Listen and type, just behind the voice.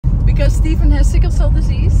Because Stephen has sickle cell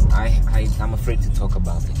disease. I'm afraid to talk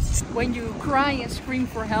about it. When you cry and scream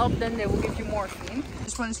for help, then they will give you morphine.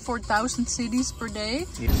 This one is 4,000 cities per day.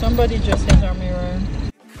 Somebody just hit our mirror.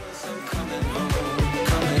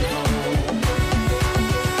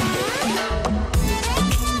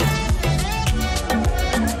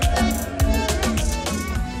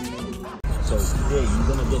 So today you're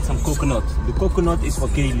gonna get some coconut. The coconut is for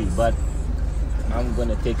Kurle, but I'm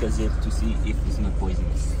gonna take a sip to see if it's not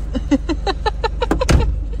poisonous.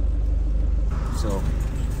 So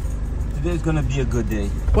today's gonna be a good day.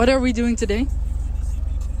 What are we doing today?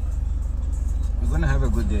 We're gonna have a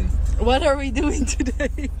good day. What are we doing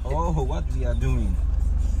today? Oh, what we are doing.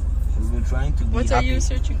 We've been trying to be What happy. are you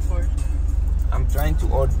searching for? I'm trying to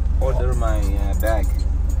order my bag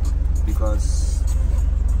because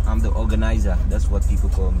I'm the organizer. That's what people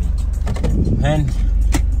call me. When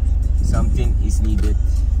something is needed,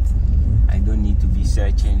 I don't need to be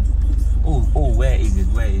searching. Oh, where is it?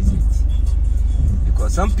 Where is it?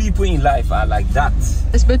 Because some people in life are like that.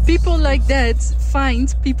 Yes, but people like that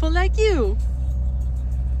find people like you.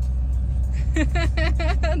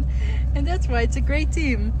 And that's why it's a great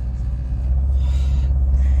team.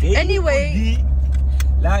 Anyway,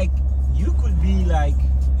 you could be like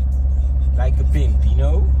a pimp, you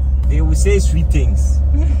know? They will say sweet things.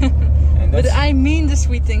 And but I mean the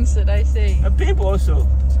sweet things that I say. A pimp also.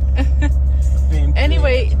 A pimp.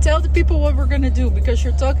 Anyway, tell the people what we're gonna do, because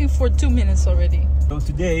you're talking for 2 minutes already. So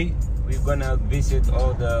today we're gonna visit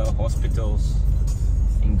all the hospitals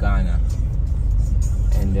in Ghana,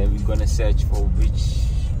 and then we're gonna search for which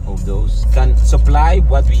of those can supply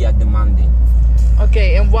what we are demanding.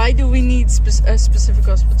 Okay, and why do we need a specific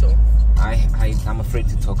hospital? I'm afraid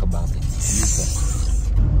to talk about it.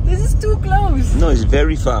 This is too close. No, it's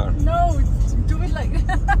very far. No, do it like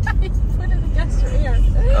put it against your ear.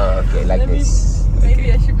 Oh, okay, like this.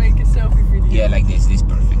 Maybe I should make a selfie video. Yeah, like this. This is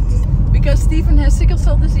perfect. Because Stephen has sickle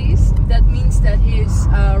cell disease, that means that his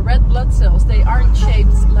red blood cells, they aren't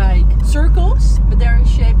shaped like circles, but they're in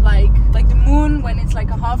shape like the moon. When it's like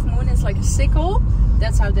a half moon, it's like a sickle.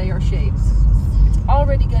 That's how they are shaped. It's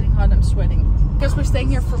already getting hot, I'm sweating. Because we're staying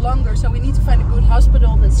here for longer, so we need to find a good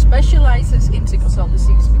hospital that specializes in sickle cell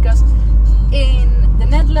disease. Because in the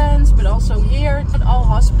Netherlands, but also here, not all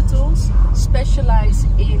hospitals specialize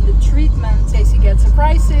in the treatment. In case he gets a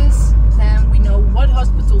crisis, then we know what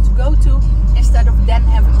hospital to go to, instead of then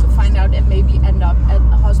having to find out and maybe end up at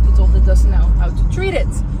a hospital that doesn't know how to treat it.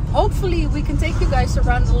 Hopefully we can take you guys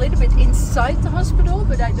around a little bit inside the hospital,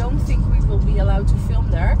 but I don't think we will be allowed to film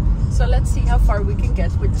there. So let's see how far we can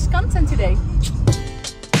get with this content today.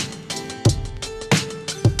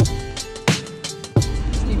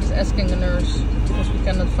 Steve is asking the nurse because we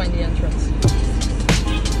cannot find the entrance.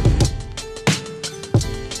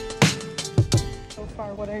 So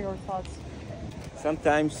far, what are your thoughts?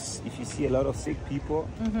 Sometimes if you see a lot of sick people,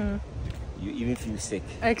 you even feel sick.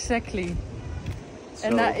 Exactly. So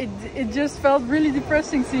And it just felt really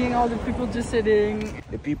depressing seeing all the people just sitting.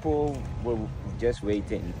 the people were just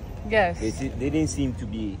waiting. Yes. They didn't seem to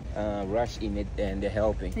be rushed in it, and they're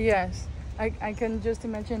helping. Yes. I can just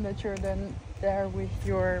imagine that you're then there with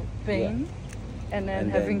your pain, and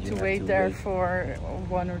then having to wait there for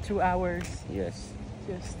 1 or 2 hours. Yes.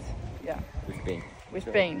 Just, yeah. With pain. With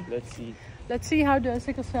So, pain. Let's see how the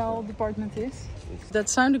sickle cell department is. That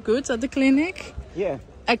sounded good at the clinic. Yeah.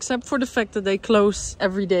 Except for the fact that they close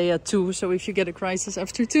every day at 2. So if you get a crisis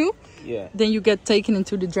after 2, then you get taken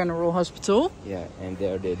into the general hospital. Yeah, and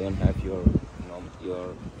there they don't have your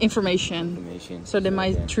information. So they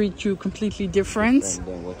might treat you completely different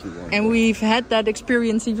than what you want. And we've had that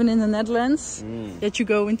experience even in the Netherlands, that you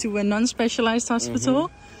go into a non-specialized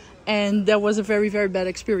hospital, and that was a very, very bad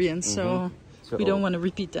experience. So we don't want to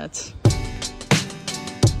repeat that.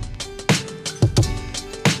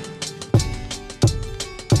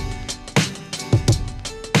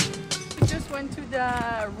 To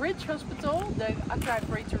the Ridge Hospital, the Accra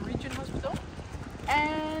Greater Region Hospital,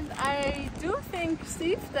 and I do think,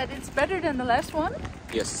 Steve, that it's better than the last one.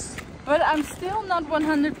 Yes. But I'm still not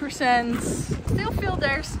 100%. Still feel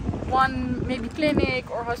there's one maybe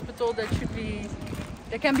clinic or hospital that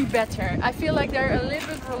can be better. I feel like they're a little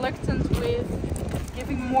bit reluctant with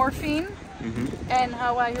giving morphine. And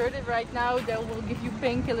how I heard it right now, they will give you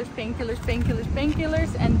painkillers,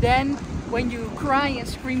 and then when you cry and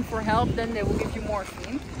scream for help, then they will give you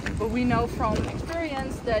morphine. But we know from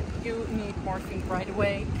experience that you need morphine right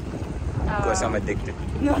away. Because I'm addicted.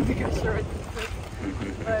 Not because you're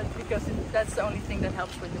addicted, but because that's the only thing that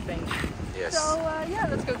helps with the pain. Yes. So yeah,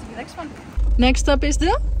 let's go to the next one. Next up is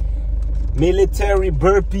the military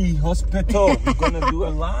burpee hospital. We're gonna do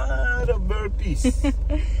a lot of burpees.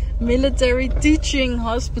 Military Teaching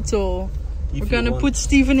Hospital. We're gonna put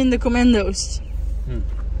Steven in the commandos.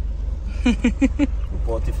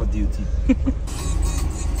 Reported for duty.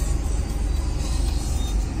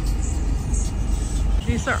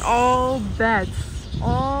 These are all beds.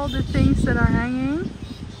 All the things that are hanging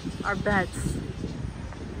are beds.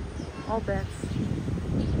 All beds.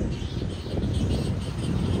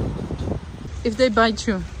 If they bite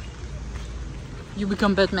you, you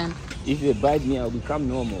become Batman. If they bite me, I'll become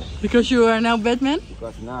normal. Because you are now Batman?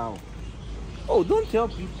 Because now... Oh, don't tell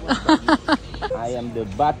people. I am the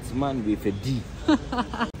Batman with a D.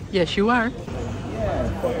 Yes, you are.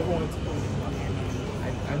 Yeah, for everyone to know.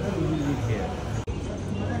 I don't really care.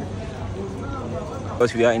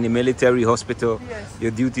 Because we are in the military hospital, yes. Your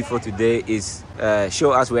duty for today is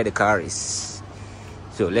show us where the car is.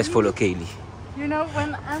 So let's follow Kaylee. You know,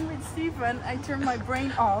 when I'm with Steven, I turn my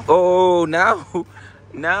brain off. Oh,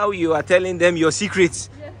 now you are telling them your secrets.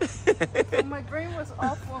 Yes. So my brain was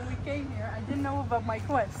off when we came here. I didn't know about my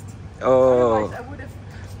quest. Oh. Otherwise, I would have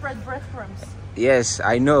spread breadcrumbs. Yes,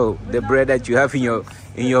 I know. But the bread that you have in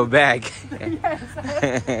your bag. Yes, I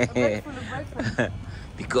have a bag full of breadcrumbs.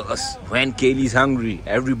 Because when Kaylee's hungry,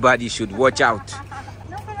 everybody should watch out.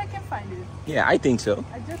 No, but I can find it. Yeah, I think so.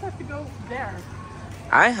 I just have to go there.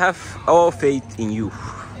 I have all faith in you.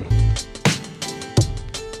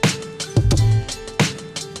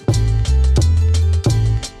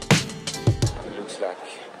 Looks like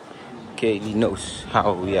Kaylee knows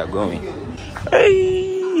how we are going.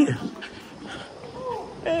 Hey!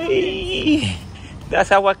 Hey!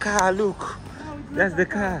 That's our car, look. That's the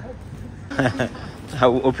car. I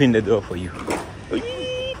will open the door for you.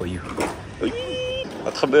 For you.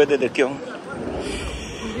 Wat gebeurde er, jong?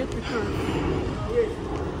 You get the curve.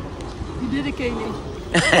 You did it, Kaylee.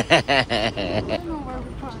 I don't know where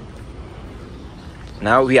we parked.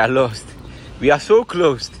 Now we are lost. We are so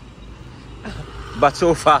close, but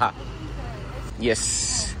so far.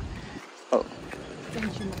 Yes. Oh.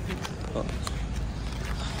 Thank you. Oh.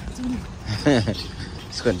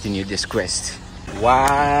 Let's continue this quest. Wow,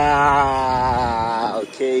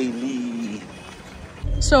 Kaylee.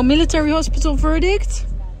 So, military hospital verdict?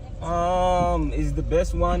 Is the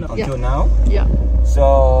best one until now. Yeah.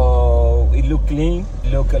 So it looked clean,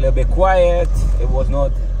 it looked a little bit quiet. It was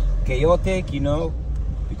not chaotic, you know,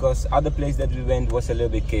 because other place that we went was a little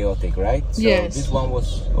bit chaotic, right? So yes. This one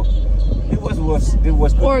was it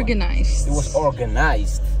was good organized. It was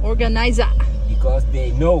organized. Organizer. Because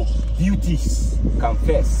they know duties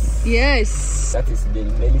confess. Yes. That is the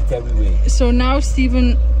military way. So now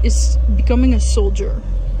Steven is becoming a soldier.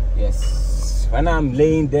 Yes. When I'm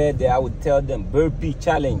laying there, I would tell them burpee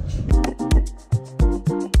challenge.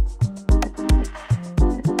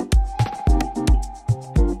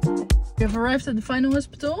 We have arrived at the final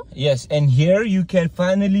hospital. Yes, and here you can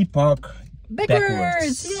finally park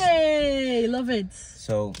backwards. Yay! Love it.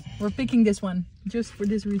 So we're picking this one just for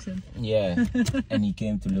this reason. Yeah. And he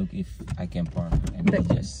came to look if I can park, and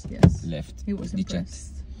he just left. He was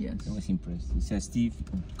impressed. Yes. He was impressed. He said, "Steve,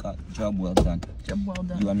 job well done. Job well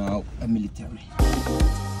done. You are now a military."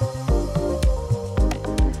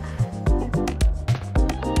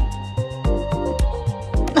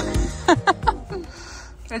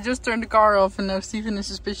 I just turned the car off and now Steven is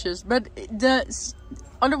suspicious. But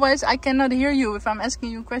otherwise I cannot hear you if I'm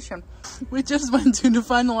asking you a question. We just went to the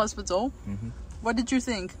final hospital. What did you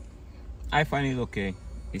think? I find it okay.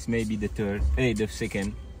 It's maybe the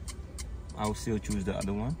second. I'll still choose the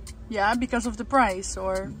other one. Yeah, because of the price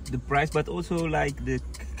or? The price, but also like the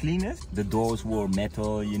cleanness. The doors were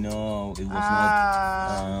metal, you know. It was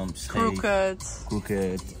not crooked.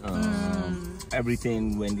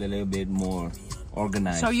 Everything went a little bit more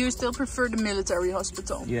organized. So you still prefer the military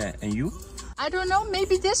hospital? Yeah, and you? I don't know,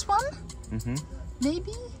 maybe this one?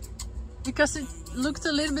 Maybe? Because it looked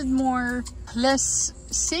a little bit more less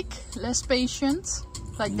sick, less patient.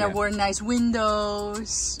 Like there were nice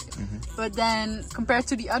windows. But then compared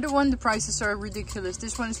to the other one, the prices are ridiculous.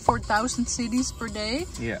 This one is 4,000 cities per day.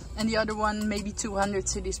 Yeah. And the other one maybe 200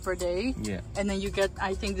 cities per day. Yeah. And then you get,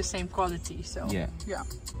 I think, the same quality. So yeah. Yeah.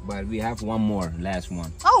 But we have one more, last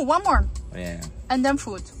one. Oh, one more. Yeah. And then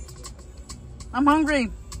food. I'm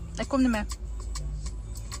hungry. Ik kom niet meer.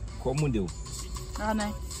 Kom moet doen. Ah,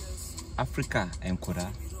 nee. Afrika en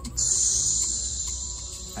Korea.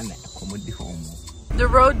 The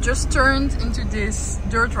road just turned into this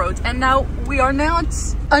dirt road, and now we are not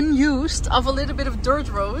unused of a little bit of dirt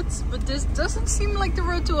road, but this doesn't seem like the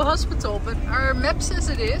road to a hospital, but our map says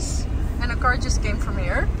it is, and a car just came from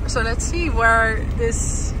here. So let's see where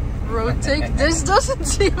this road takes. This doesn't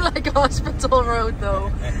seem like a hospital road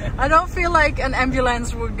though. I don't feel like an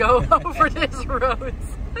ambulance would go over this road.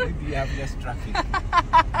 Maybe you have less traffic.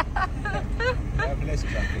 You have less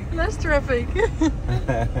traffic. Less traffic.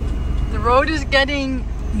 The road is getting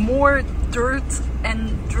more dirt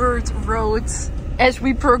and dirt roads as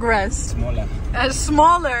we progress. Smaller. As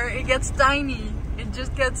smaller, it gets tiny. It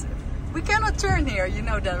just gets... We cannot turn here, you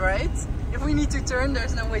know that, right? If we need to turn,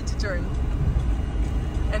 there's no way to turn.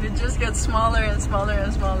 And it just gets smaller and smaller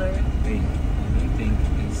and smaller. Hey,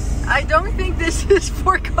 I don't think this is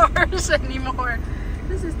for cars anymore.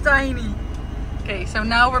 This is tiny. Okay, so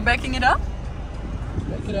now we're backing it up.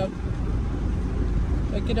 Back it up.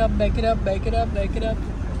 Back it up, back it up, back it up, back it up.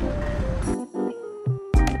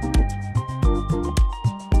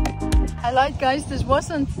 I lied, guys, this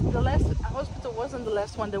wasn't the last hospital, wasn't the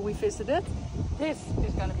last one that we visited. This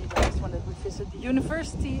is gonna be the last one that we visit, the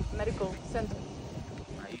University Medical Center.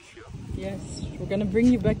 Are you sure? Yes, we're gonna bring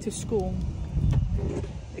you back to school.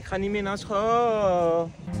 Ik ga niet meer naar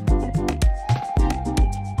school.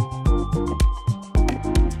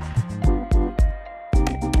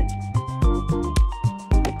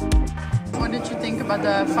 What did you think about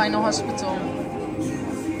the final hospital?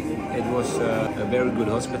 It was a very good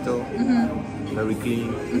hospital, very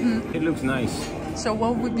clean. It looks nice. So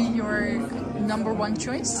what would be your number one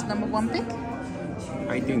choice, number one pick?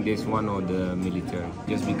 I think this one or the military,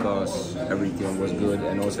 just because everything was good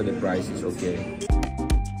and also the price is okay.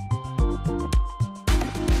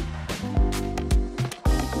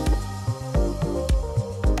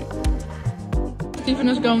 Stephen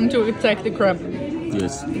is going to attack the crab.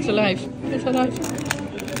 Yes. It's alive. It's alive.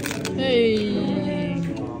 Hey.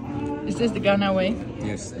 Is this the Ghana way?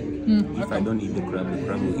 Yes. If I don't eat the crab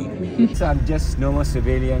will eat me. These are just normal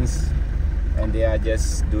civilians and they are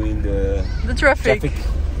just doing the traffic.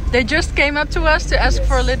 They just came up to us to ask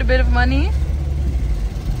for a little bit of money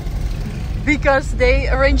because they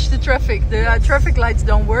arranged the traffic. The traffic lights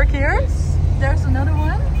don't work here. Yes. There's another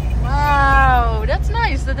one. Wow, that's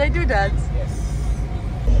nice that they do that. Yes.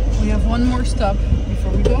 We have one more stop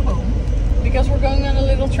before we go home because we're going on a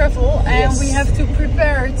little travel and we have to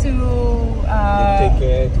prepare to the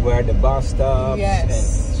ticket, where the bus stops, and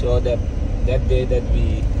so that day that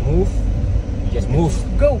we move, just move.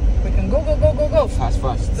 Go. We can go, go, go, go, go. Fast.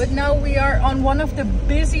 But now we are on one of the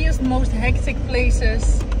busiest, most hectic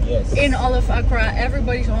places in all of Accra.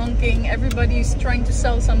 Everybody's honking, everybody's trying to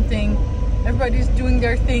sell something, everybody's doing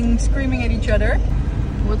their thing, screaming at each other.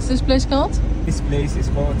 What's this place called? This place is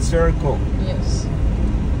called Circle. Yes.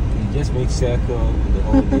 You just make circle the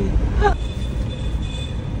whole day.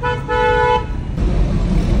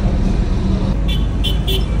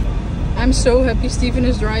 I'm so happy Stephen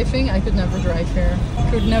is driving. I could never drive here.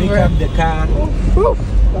 Could never. Pick up the car.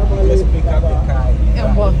 Let's pick up the car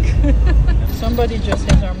and walk. Somebody just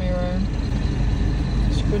hit our mirror.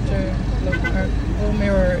 Scooter. Look, our whole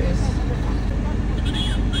mirror is.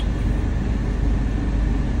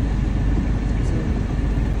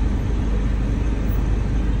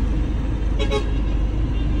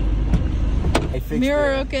 I fixed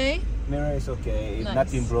mirror it. Okay? Mirror is okay. If Nice.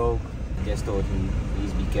 nothing broke, just told him,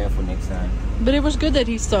 please be careful next time. But it was good that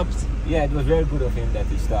he stopped. Yeah, it was very good of him that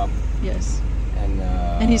he stopped. Yes.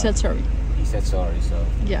 And he said sorry. He said sorry, so.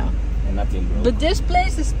 Yeah. And nothing broke. But this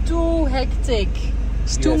place is too hectic.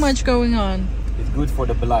 It's too much going on. It's good for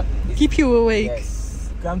the blood. Keep you awake. Yes.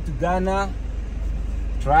 Come to Ghana,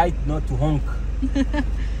 try not to honk.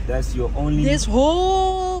 That's your only... This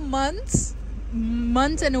whole month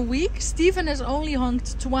and a week, Stephen has only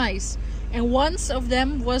honked twice. And once of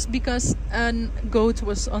them was because a goat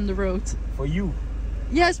was on the road. For you?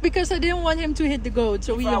 Yes, because I didn't want him to hit the goat,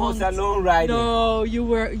 so if he I was honked. alone riding. No, you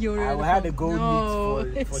were. I had a goat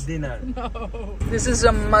meat for dinner. No. This is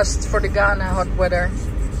a must for the Ghana hot weather.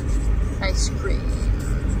 Ice cream.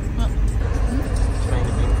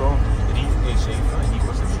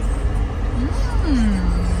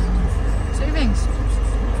 Savings.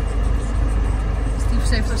 Steve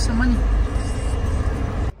saved us some money.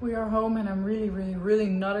 We are home and I'm really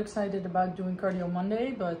not excited about doing cardio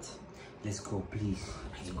Monday, but let's go, please.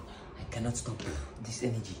 Let's go. I cannot stop this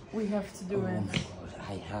energy. We have to do it. Oh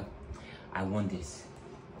my god, I want this.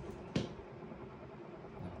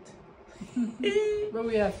 But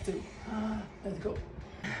we have to. Let's go.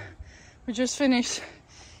 We just finished.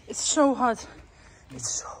 It's so hot. It's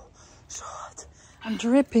so hot. I'm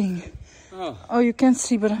dripping. Oh, you can't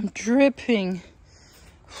see, but I'm dripping.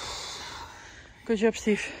 Good job,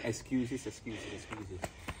 Steve. Excuses.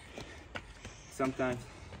 Sometimes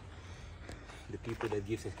the people that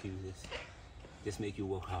give excuses just make you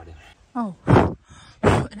work harder. Oh,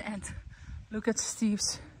 an ant. Look at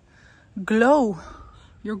Steve's glow.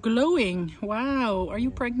 You're glowing. Wow. Are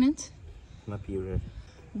you pregnant? My period.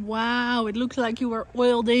 Wow, it looks like you were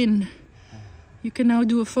oiled in. You can now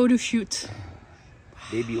do a photo shoot.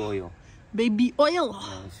 Baby oil. Baby oil.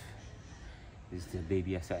 This is the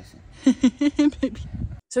baby assassin. Baby.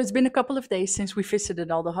 So it's been a couple of days since we visited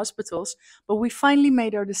all the hospitals, but we finally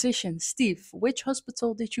made our decision. Steve, which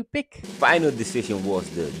hospital did you pick? Final decision was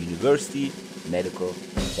the University Medical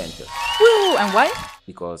Center. Woo! And why?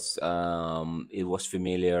 Because it was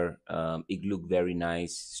familiar. It looked very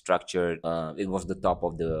nice, structured. It was the top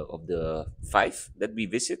of the 5 that we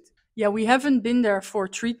visit. Yeah, we haven't been there for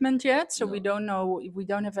treatment yet, so No. we don't know. We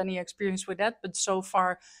don't have any experience with that. But so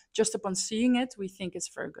far, just upon seeing it, we think it's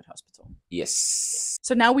a very good hospital. Yes.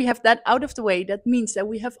 So now we have that out of the way. That means that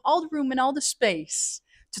we have all the room and all the space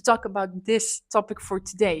to talk about this topic for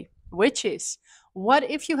today, which is, what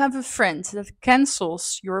if you have a friend that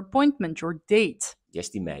cancels your appointment, your date?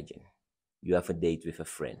 Just imagine you have a date with a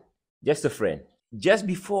friend, just a friend. Just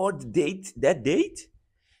before the date,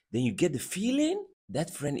 then you get the feeling that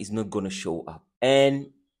friend is not gonna show up, and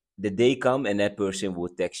the day come and that person will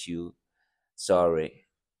text you, sorry,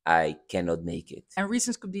 I cannot make it. And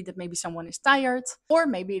reasons could be that maybe someone is tired, or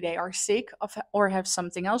maybe they are sick or have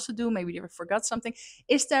something else to do. Maybe they forgot something.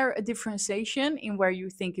 Is there a differentiation in where you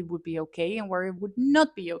think it would be okay and where it would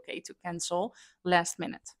not be okay to cancel last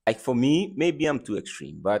minute? Like for me, maybe I'm too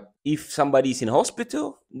extreme, but if somebody is in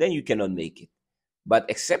hospital, then you cannot make it. But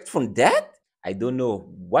except from that, I don't know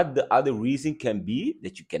what the other reason can be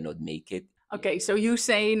that you cannot make it. Okay, so you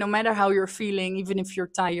say no matter how you're feeling, even if you're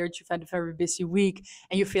tired, you've had a very busy week,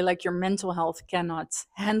 and you feel like your mental health cannot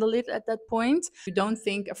handle it at that point, you don't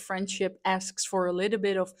think a friendship asks for a little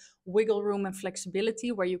bit of wiggle room and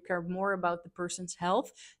flexibility where you care more about the person's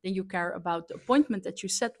health than you care about the appointment that you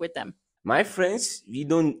set with them? My friends, we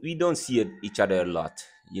don't see each other a lot,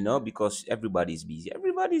 you know, because everybody's busy.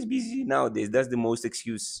 Everybody's busy nowadays. That's the most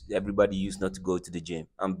excuse everybody use not to go to the gym.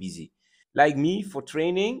 I'm busy. Like me, for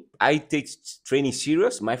training, I take training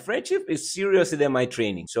serious. My friendship is serious than my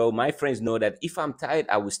training. So my friends know that if I'm tired,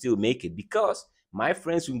 I will still make it because my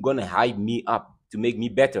friends are gonna hype me up to make me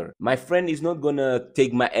better. My friend is not gonna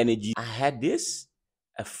take my energy. I had this.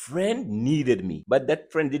 A friend needed me, but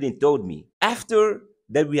that friend didn't told me. After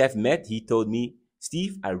that we have met, he told me,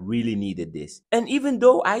 Steve, I really needed this. And even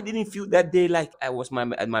though I didn't feel that day like I was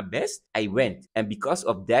at my best, I went. And because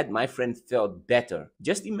of that, my friend felt better.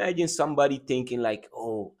 Just imagine somebody thinking like,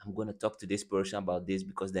 oh, I'm going to talk to this person about this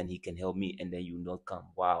because then he can help me, and then you not come.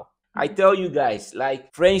 Wow. I tell you guys,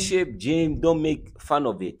 like friendship, gym, don't make fun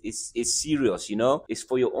of it. It's serious, you know. It's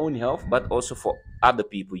for your own health, but also for other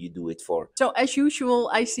people you do it for. So as usual,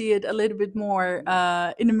 I see it a little bit more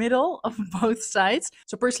in the middle of both sides.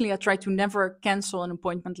 So personally, I try to never cancel an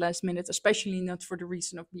appointment last minute, especially not for the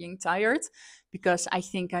reason of being tired, because I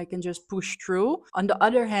think I can just push through. On the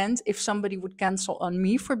other hand, if somebody would cancel on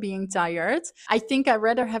me for being tired, I think I'd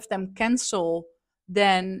rather have them cancel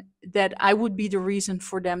than that I would be the reason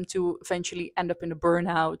for them to eventually end up in a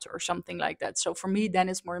burnout or something like that. So for me, then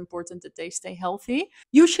it's more important that they stay healthy.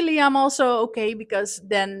 Usually I'm also okay because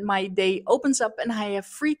then my day opens up and I have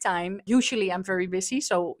free time. Usually I'm very busy,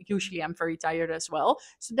 so usually I'm very tired as well.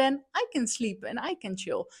 So then I can sleep and I can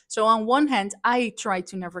chill. So on one hand, I try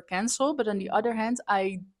to never cancel, but on the other hand,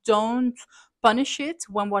 I don't punish it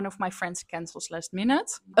when one of my friends cancels last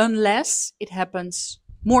minute, unless it happens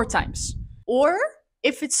more times. Or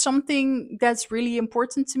if it's something that's really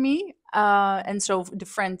important to me, and so the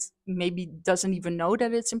friend maybe doesn't even know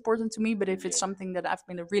that it's important to me, but if it's something that I've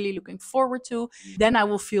been really looking forward to, then I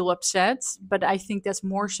will feel upset. But I think that's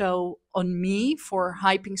more so on me for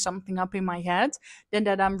hyping something up in my head than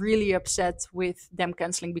that I'm really upset with them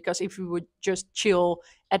canceling. Because if we would just chill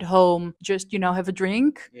at home, just, have a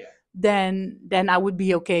drink, then I would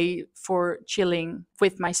be okay for chilling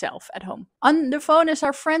with myself at home. On the phone is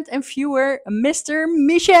our friend and viewer, Mr.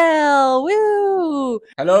 Michel. Woo!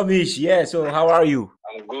 Hello, Mish. Yeah, so how are you?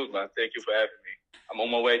 I'm good, man. Thank you for having me. I'm on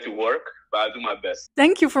my way to work, but I'll do my best.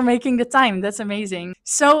 Thank you for making the time. That's amazing.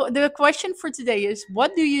 So the question for today is,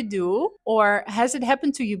 what do you do, or has it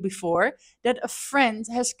happened to you before, that a friend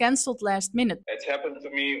has canceled last minute? It's happened to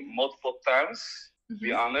me multiple times, to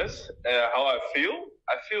be honest. How I feel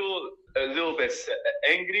a little bit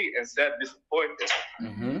angry and sad,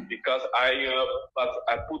 disappointed, because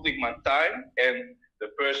I putting my time and the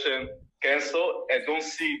person cancel and don't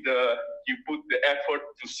see you put the effort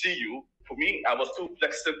to see you. For me, I was too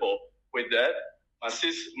flexible with that.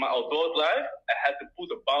 My adult life, I had to put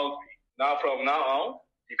a boundary. Now, from now on,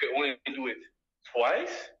 you can only do it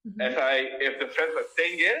twice. If the friend for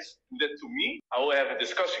 10 years do that to me, I will have a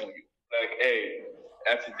discussion with you. Like, hey,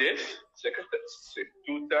 after this,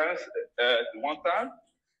 two times, one time,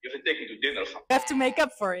 you can take him to dinner. You have to make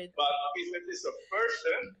up for it. But if it is a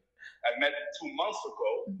person I met 2 months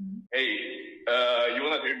ago, hey, you will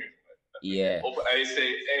not hear me. Yeah. Or I say,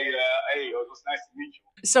 hey, it was nice to meet you.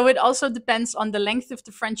 So it also depends on the length of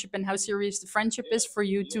the friendship and how serious the friendship is for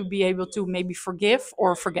you to be able to maybe forgive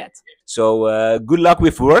or forget. So good luck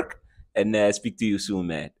with work, and speak to you soon,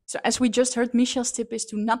 man. So as we just heard, Michel's tip is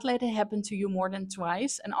to not let it happen to you more than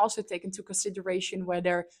twice, and also take into consideration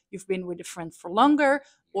whether you've been with a friend for longer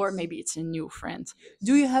or maybe it's a new friend.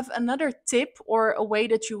 Do you have another tip or a way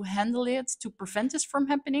that you handle it to prevent this from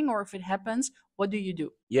happening? Or if it happens, what do you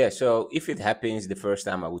do? Yeah, so if it happens the first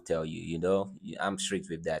time, I would tell you, I'm straight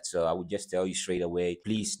with that. So I would just tell you straight away,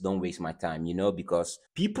 please don't waste my time, because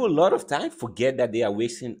people a lot of time forget that they are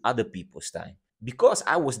wasting other people's time. Because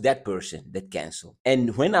I was that person that canceled.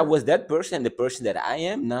 And when I was that person, the person that I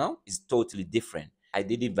am now is totally different. I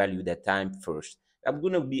didn't value that time first. I'm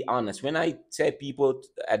going to be honest. When I say people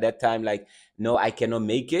at that time, like, no, I cannot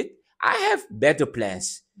make it, I have better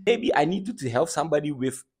plans. Maybe I need to help somebody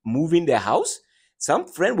with moving their house. Some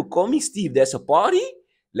friend will call me, Steve, there's a party.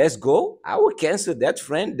 Let's go. I will cancel that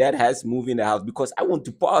friend that has moved in the house because I want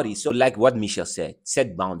to party. So like what Michel said,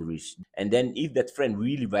 set boundaries. And then if that friend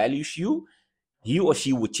really values you, he or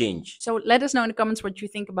she would change. So let us know in the comments what you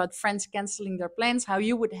think about friends canceling their plans, how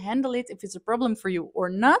you would handle it, if it's a problem for you or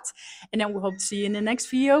not. And then we hope to see you in the next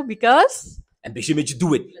video because... Ambition made you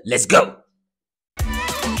do it. Let's go.